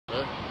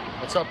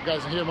What's up,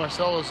 guys? I'm here,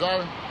 Marcel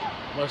Louzado,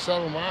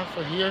 Marcelo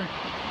Mafra here,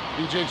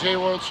 BJJ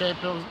World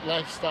Champion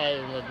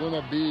Lifestyle in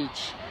Laguna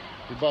Beach.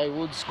 We buy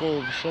Woods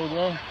Cove. Show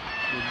them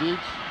the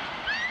beach.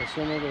 That's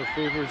one of our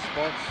favorite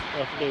spots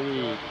after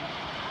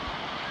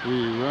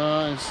we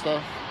run and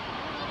stuff.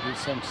 Do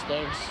some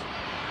stairs.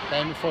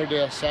 Time for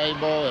the acai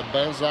ball, a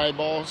banzai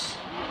balls.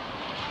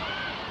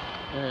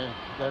 And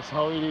that's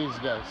how it is,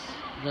 guys.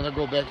 I'm gonna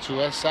go back to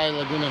West Side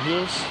Laguna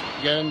Hills,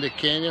 get in the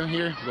canyon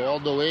here, go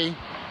all the way,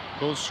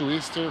 goes to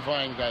Easter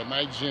Vine, guy,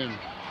 my gym.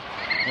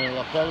 And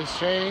Lapel is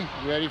training,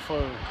 ready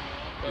for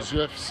his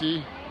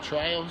UFC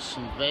trials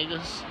in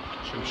Vegas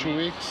in 2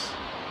 weeks.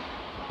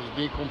 He's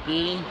been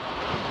competing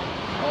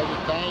all the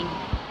time.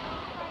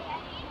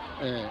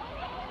 And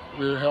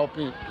we're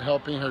helping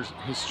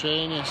his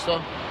training and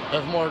stuff.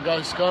 Have more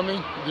guys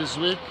coming this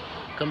week.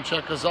 Come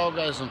check us out,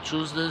 guys, on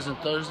Tuesdays and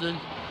Thursdays.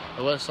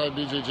 The Westside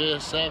BJJ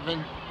at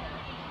 7,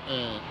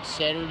 and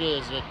Saturday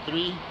is at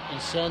 3, and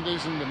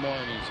Sundays in the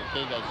mornings.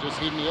 Okay, guys, just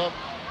hit me up,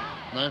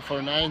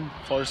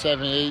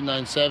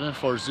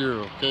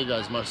 949-478-9740. Okay,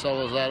 guys, Marcel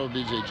Louzado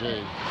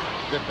BJJ,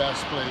 the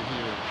best play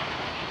here.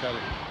 Got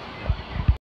it.